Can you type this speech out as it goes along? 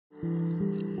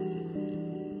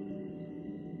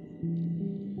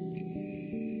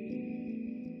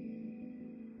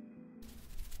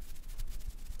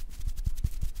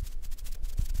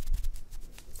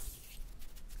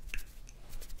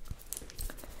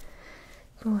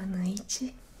Boa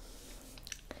noite,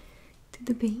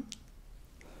 tudo bem?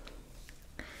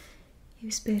 Eu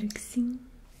espero que sim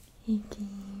e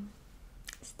que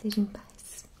esteja em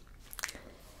paz.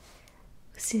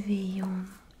 Você veio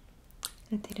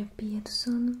à terapia do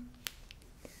sono?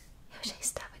 Eu já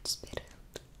estava te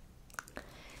esperando,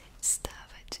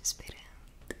 te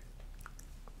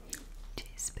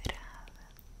esperava.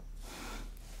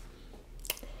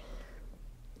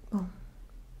 Bom,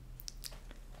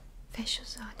 feche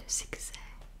os olhos se quiser.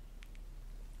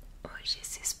 Hoje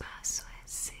esse espaço é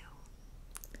seu.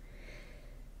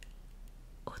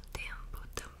 O tempo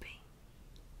também.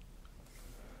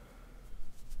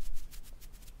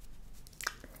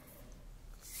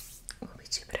 Vou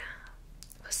pedir pra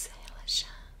você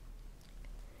relaxar,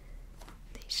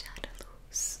 deixar a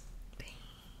luz bem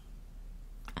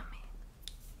amena.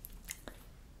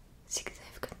 Se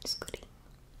quiser ficar no escurinho,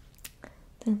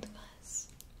 tanto faz,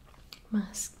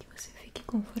 mas que você fique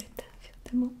confortável,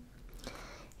 tá bom?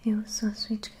 Eu sou a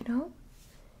sua Carol,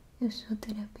 eu sou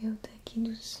terapeuta aqui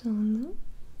do sono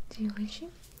de hoje,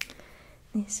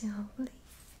 nesse roleplay,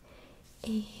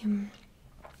 e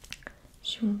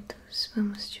juntos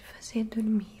vamos te fazer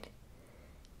dormir.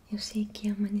 Eu sei que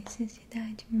é uma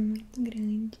necessidade muito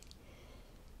grande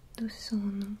do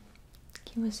sono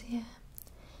que você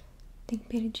tem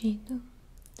perdido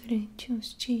durante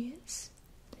os dias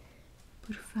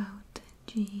por falta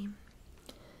de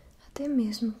até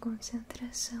mesmo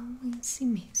concentração em si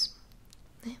mesmo,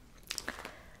 né?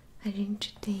 A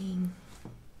gente tem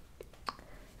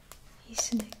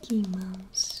isso daqui em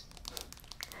mãos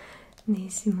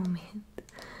nesse momento,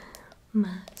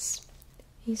 mas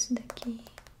isso daqui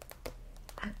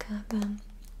acaba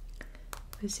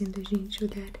fazendo a gente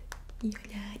olhar e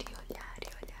olhar e olhar e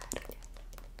olhar,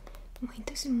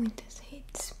 muitas e muitas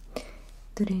redes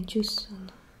durante o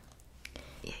sono,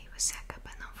 e aí você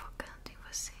acaba não focando em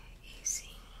você e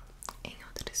sim em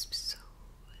outras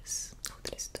pessoas,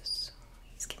 outras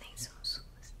situações que nem são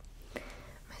suas.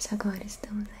 Mas agora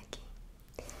estamos aqui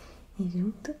e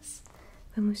juntos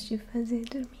vamos te fazer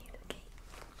dormir, ok?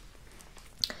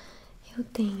 Eu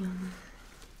tenho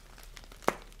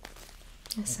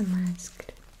essa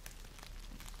máscara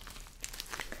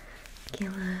que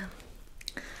ela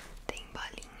tem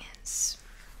bolinhas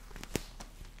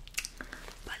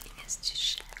de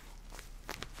gel.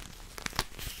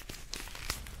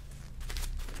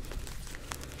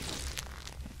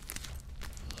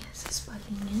 E essas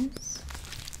bolinhas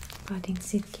podem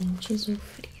ser quentes ou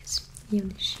frias. E eu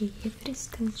deixei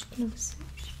refrescante pra você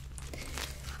hoje.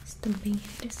 Estão bem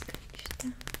refrescantes,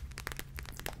 tá?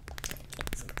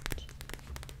 Refrescante.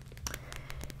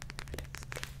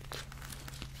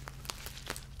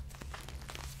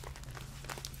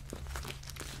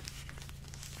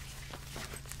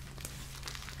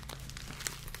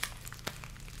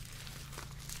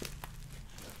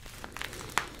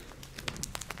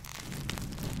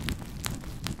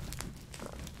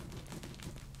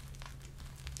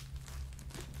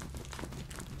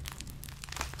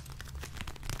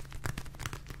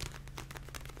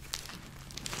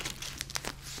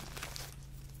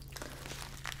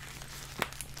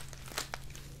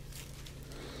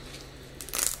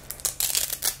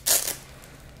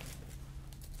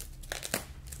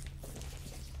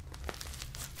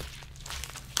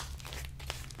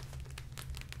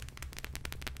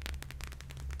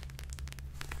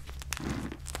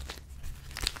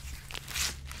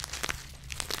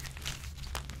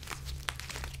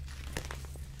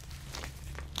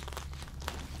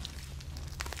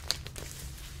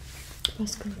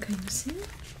 Posso colocar em você?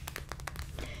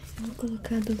 Eu vou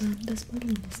colocar do lado das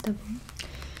bolinhas, tá bom?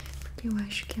 Porque eu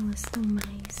acho que elas estão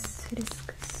mais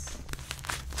frescas.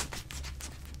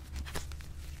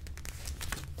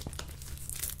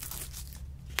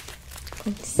 Com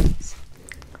licença.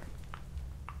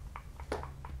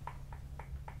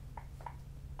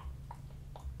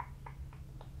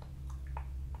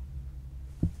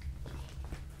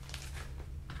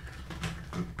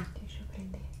 Deixa eu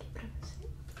prender aqui pra você.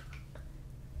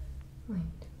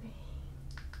 Muito bem.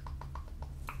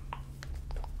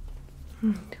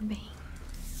 Muito bem.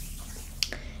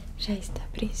 Já está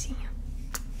presinho.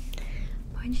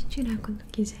 Pode tirar quando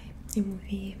quiser.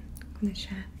 Remover quando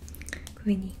achar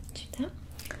conveniente, tá?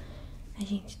 A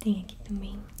gente tem aqui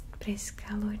também, pra esse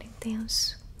calor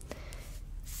intenso,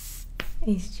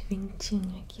 este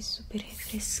ventinho aqui super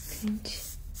refrescante.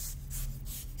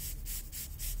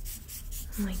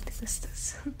 Muito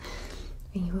gostoso.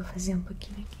 Bem, eu vou fazer um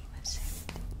pouquinho aqui em você.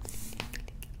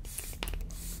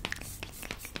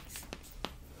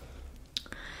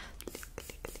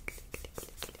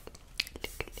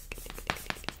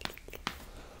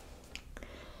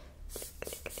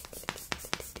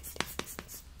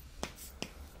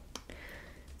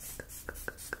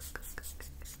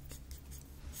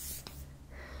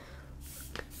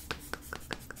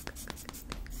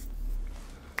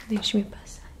 Deixa-me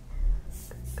passar.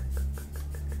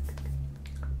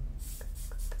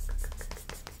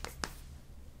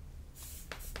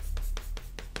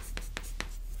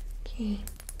 Ok.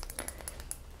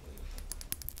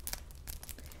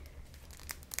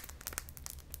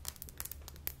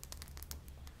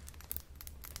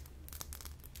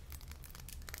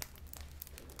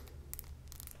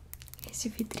 Esse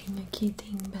vidrinho aqui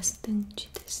tem bastante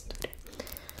textura,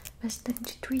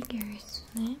 bastante triggers,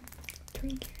 né?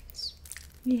 Triggers.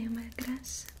 E é uma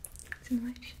graça, você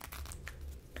não acha?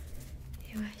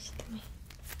 Eu acho também.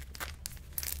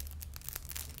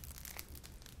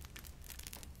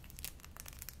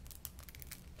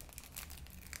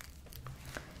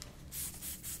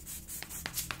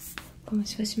 Como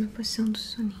se fosse uma poção do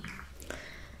soninho.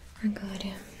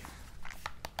 Agora,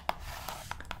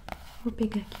 vou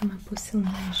pegar aqui uma poção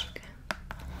mágica.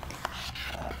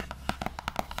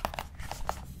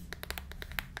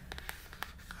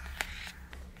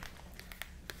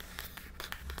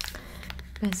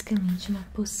 Basicamente uma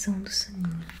poção do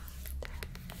soninho, tá?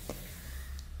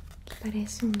 Que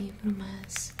parece um livro,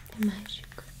 mas é mágico.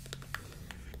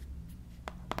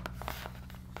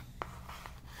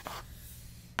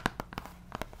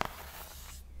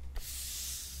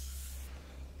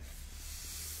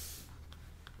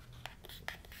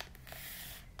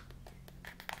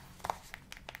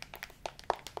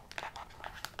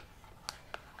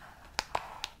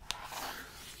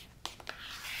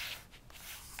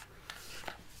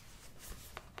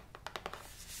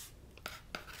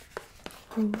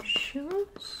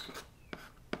 Potions,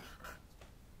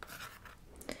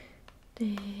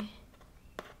 the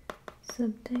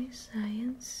subtle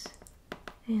science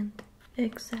and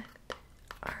exact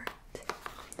art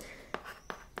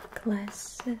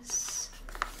classes.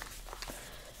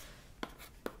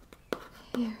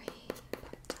 Harry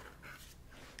Potter.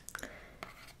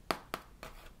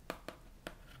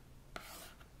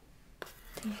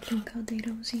 Tem aqui um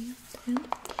caldeirãozinho, tá vendo?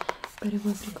 Agora eu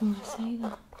vou abrir com vocês,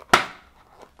 ó.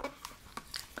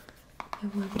 Eu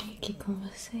vou abrir aqui com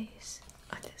vocês.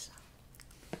 Olha só.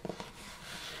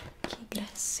 Que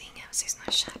gracinha. Vocês não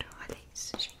acharam? Olha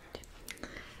isso, gente.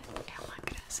 É uma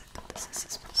graça todas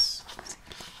essas pessoas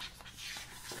aqui.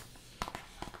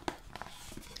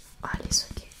 Olha isso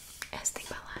aqui. Esta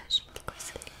embalagem. Que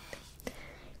coisa linda.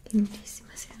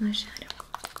 Lindíssima. Vocês não acharam?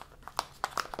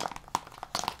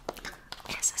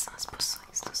 Essas são as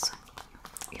poções do soninho.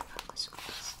 E vamos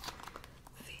juntos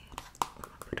ver uma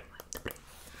por uma.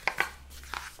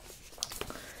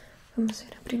 Vamos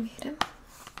ver a primeira.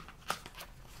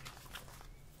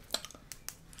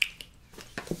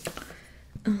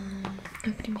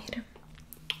 A primeira,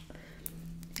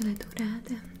 ela é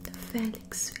dourada, da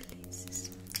Félix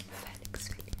Felizes. Félix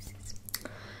Felizes.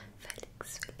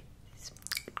 Félix Felizes.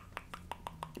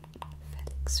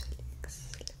 Félix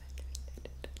Felix.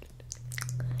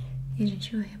 E a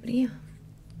gente vai abrir, ó.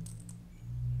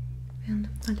 Vendo?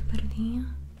 Olha o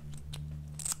barulhinho.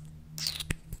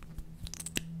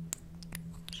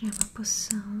 Já é uma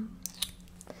poção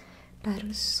para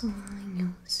os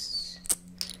sonhos,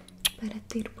 para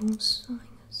ter bons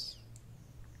sonhos.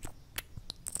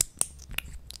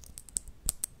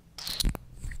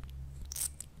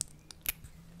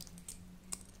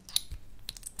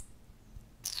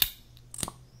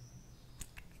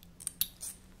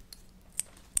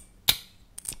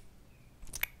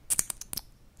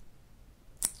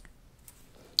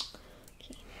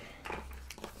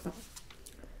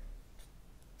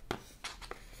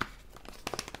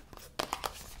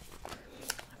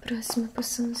 Próxima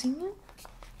poçãozinha.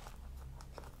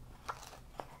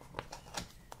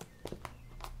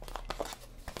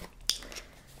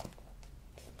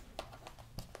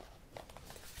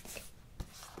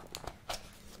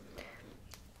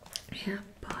 É a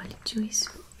Polyjuice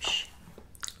Rouge.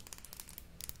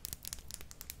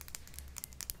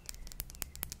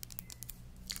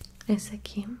 Essa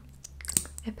aqui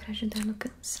é para ajudar no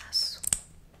cansaço.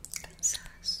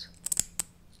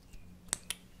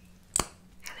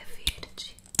 Ela é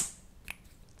verde.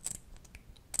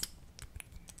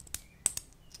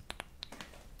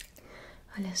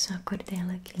 Olha só a cor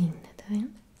dela, que linda, tá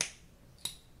vendo?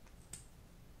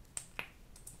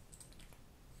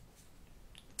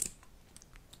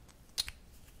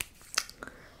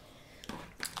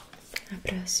 A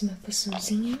próxima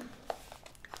poçãozinha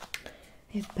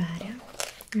é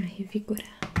para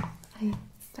revigorar.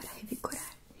 Para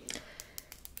revigorar.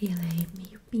 E ela é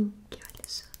meio pink, olha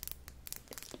só.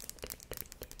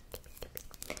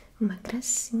 Uma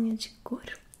gracinha de cor.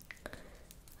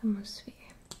 Vamos ver.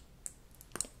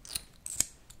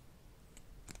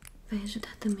 Vai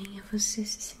ajudar também a você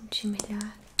se sentir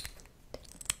melhor.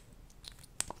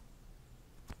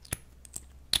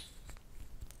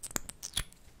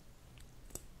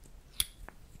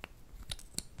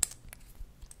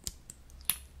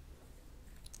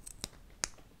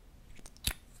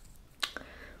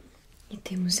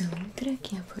 Vamos a outra,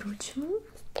 que é por último.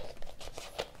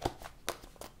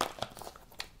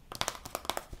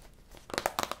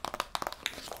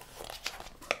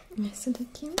 Essa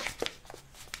daqui,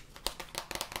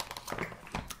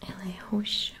 ela é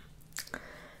roxa.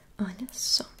 Olha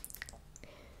só, tá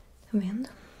vendo?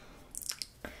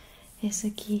 Essa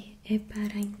aqui é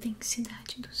para a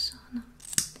intensidade do sono.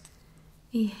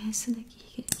 E essa daqui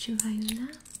que a gente vai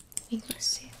usar em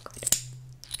você agora.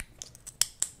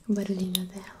 O barulhinho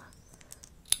dela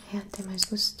é até mais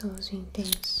gostoso e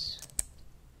intenso.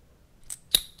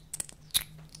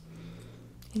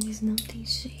 Eles não têm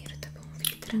cheiro, tá bom?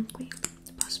 Fique tranquilo.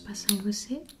 Posso passar em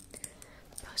você?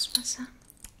 Posso passar?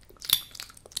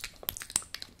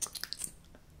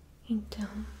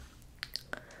 Então,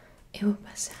 eu vou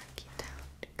passar aqui, tá?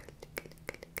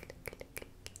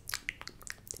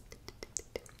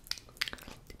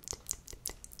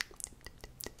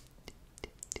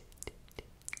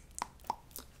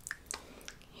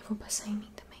 Eu vou passar em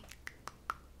mim também.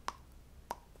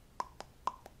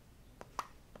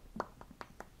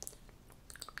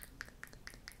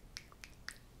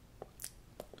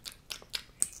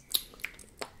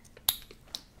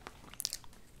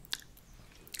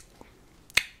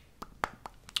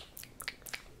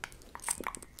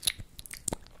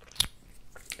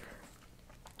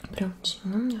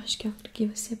 Prontinho, eu acho que é o que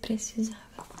você precisava.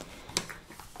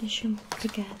 Deixa eu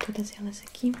pegar todas elas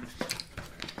aqui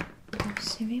pra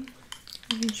você ver.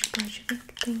 A gente pode ver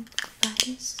que tem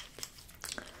várias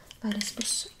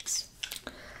poções.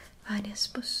 Várias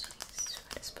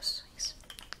poções.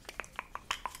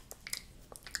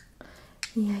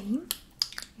 E aí,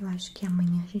 eu acho que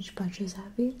amanhã a gente pode usar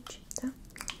verde, tá?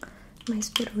 Mas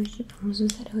por hoje vamos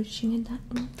usar a roxinha da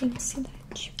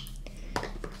intensidade.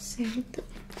 Certo?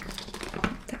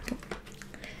 Tá bom.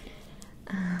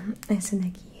 Essa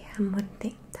daqui é a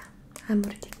mordenta. A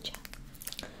mordente.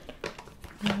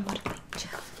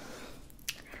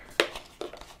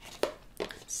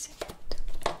 Certo.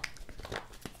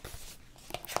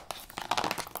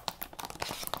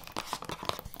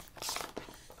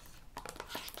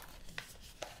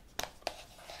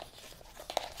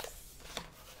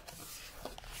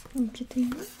 Aqui tem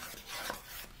uma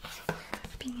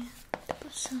capinha da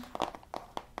poção.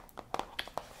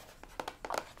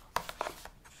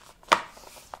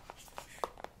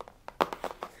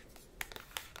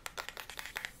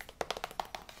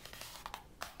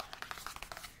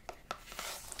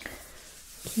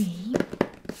 Ok.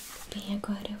 E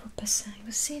agora eu vou passar em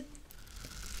você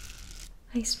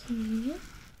a espuminha.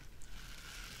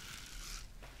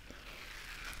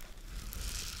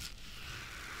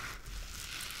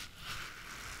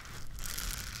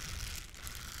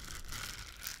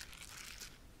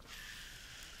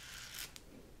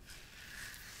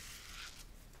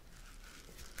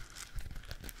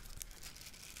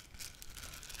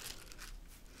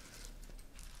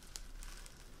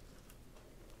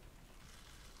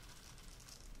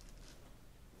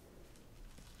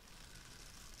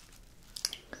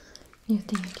 Eu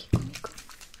tenho aqui comigo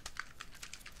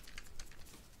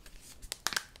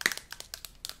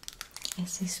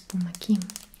essa espuma aqui.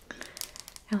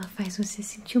 Ela faz você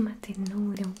sentir uma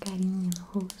ternura, um carinho no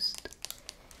rosto.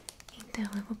 Então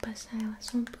eu vou passar ela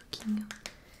só um pouquinho,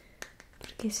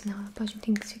 porque senão ela pode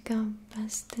intensificar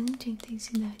bastante a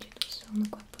intensidade do sono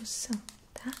com a poção,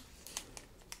 tá?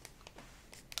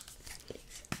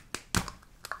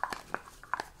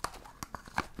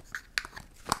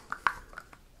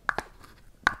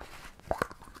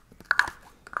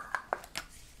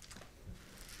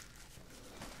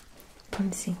 Com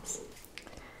licença,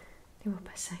 eu vou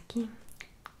passar aqui.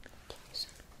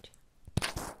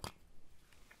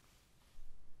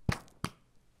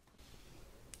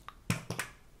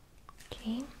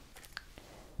 Ok.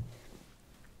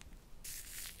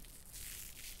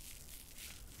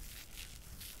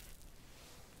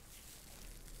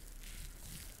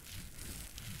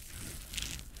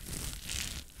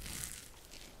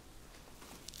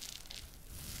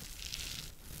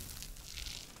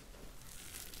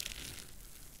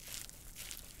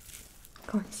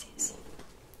 Com licença.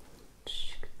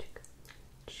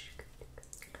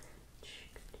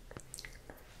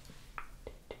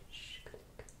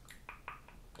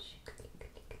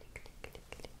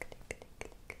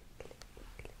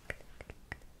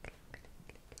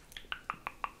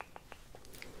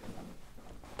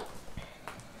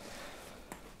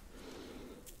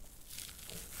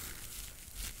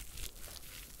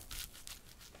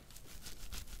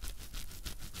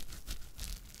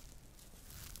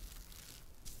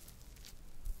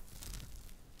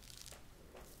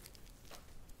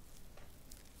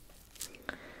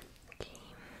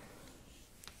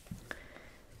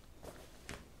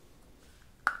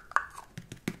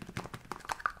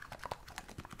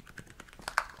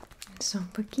 Só um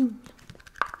pouquinho.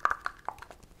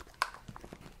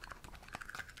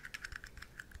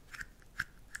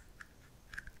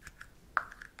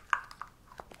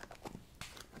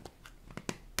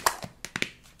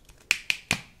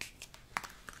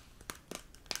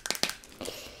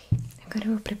 Agora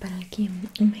eu vou preparar aqui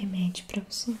um remédio pra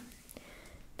você,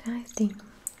 tá? Eu tenho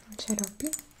um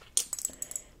xarope.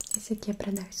 Esse aqui é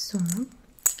pra dar sono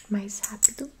mais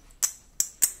rápido.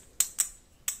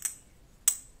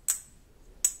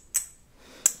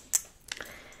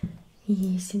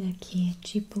 E esse daqui é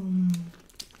tipo um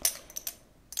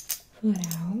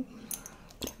floral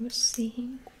pra você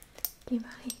que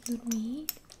vai dormir,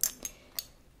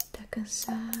 tá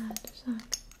cansado, sabe?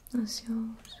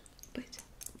 Ansioso. Pois é,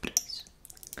 por isso.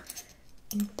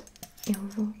 Então, eu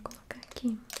vou colocar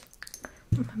aqui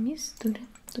uma mistura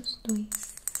dos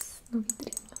dois no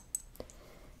vidrinho.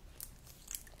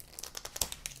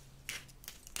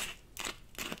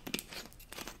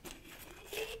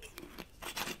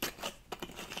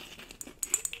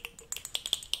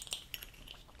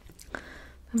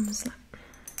 Vamos lá.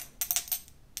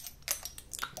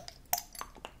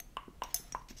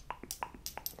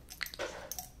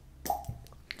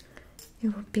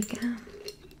 Eu vou pegar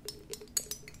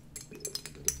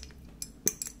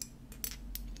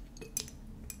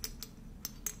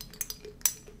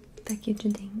daqui de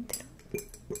dentro.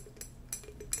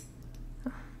 Ó.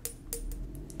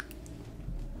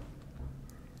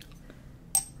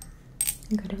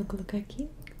 Agora eu vou colocar aqui.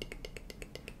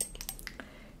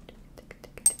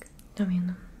 Tá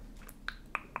vendo?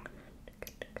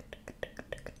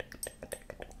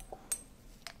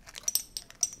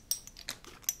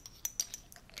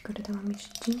 Agora dá uma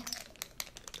mexidinha.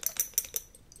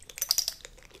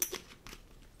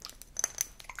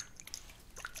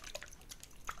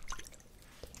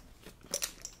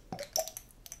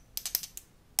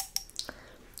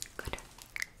 Agora.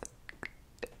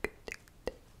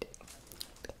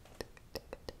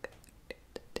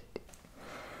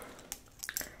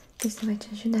 Isso vai te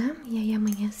ajudar. E aí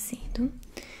amanhã cedo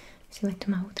você vai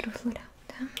tomar outro floral,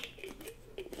 tá?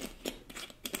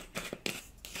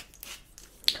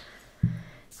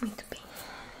 Muito bem.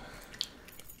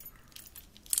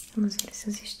 Vamos ver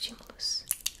esses estímulos.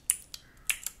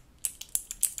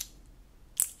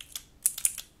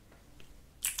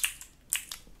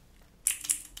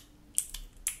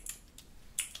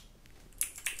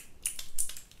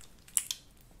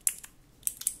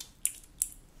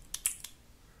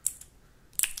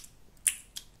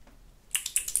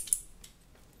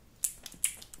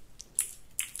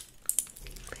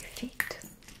 Perfeito.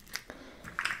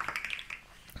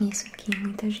 Isso aqui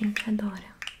muita gente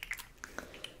adora.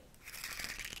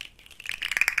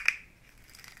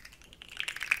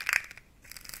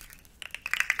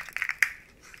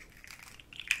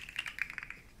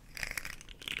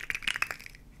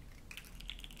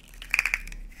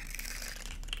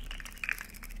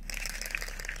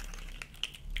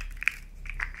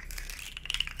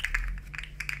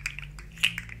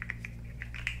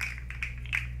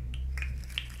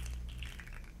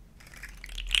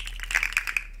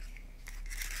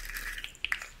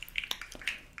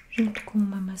 Junto com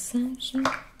uma massagem,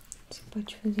 você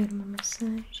pode fazer uma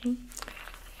massagem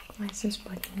com essas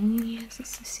bolinhas e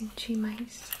se sentir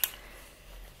mais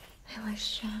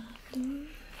relaxado.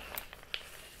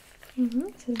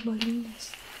 Essas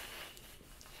bolinhas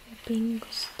é bem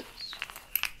gostoso.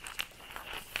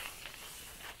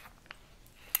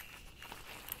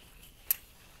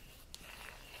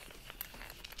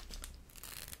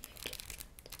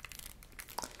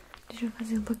 Deixa eu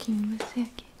fazer um pouquinho em você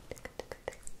aqui.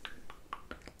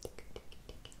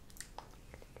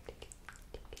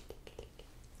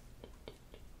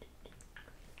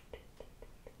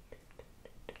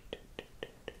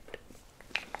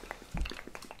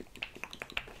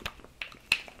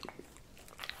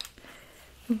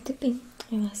 Muito bem,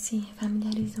 ela se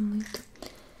familiariza muito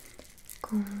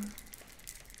com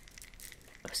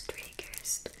os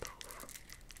triggers do povo.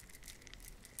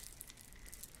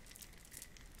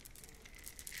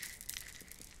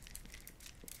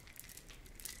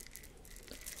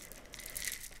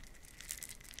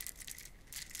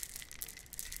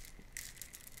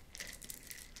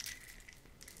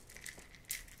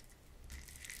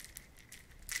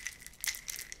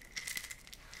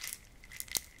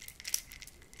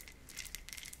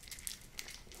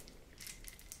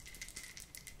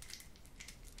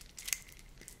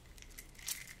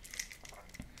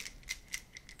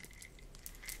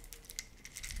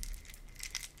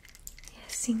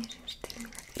 Assim a gente termina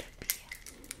a terapia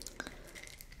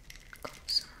com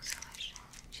sons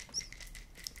relaxantes.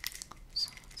 Sons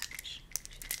relaxantes.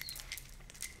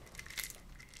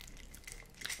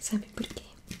 Sabe por quê?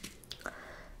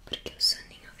 Porque o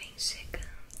soninho vem chegando.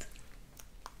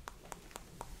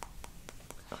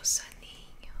 O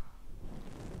soninho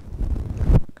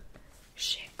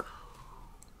chegou.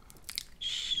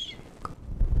 Chegou.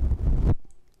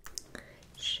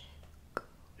 Chegou.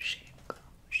 Chegou.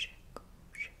 Chegou.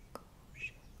 Chegou.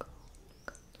 Chegou.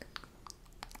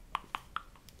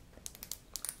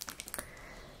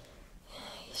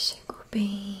 E chegou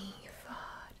bem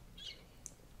forte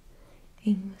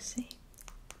em você.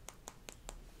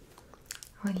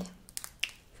 Olha,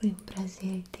 foi um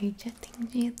prazer ter te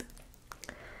atendido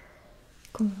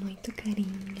com muito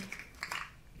carinho.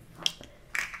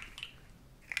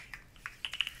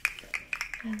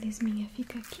 A lesminha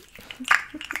fica aqui.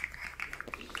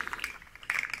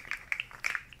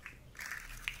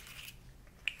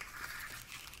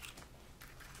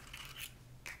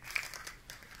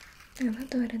 Ela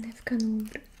adora, né, ficar no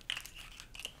ombro.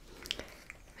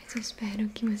 Mas eu espero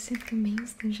que você também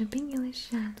esteja bem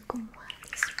relaxado como a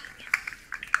lesminha.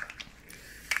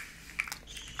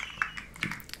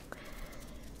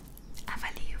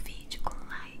 Avalie o vídeo com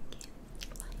like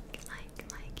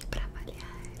pra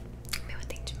avaliar o meu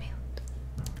atendimento.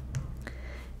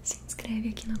 Se inscreve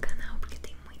aqui no canal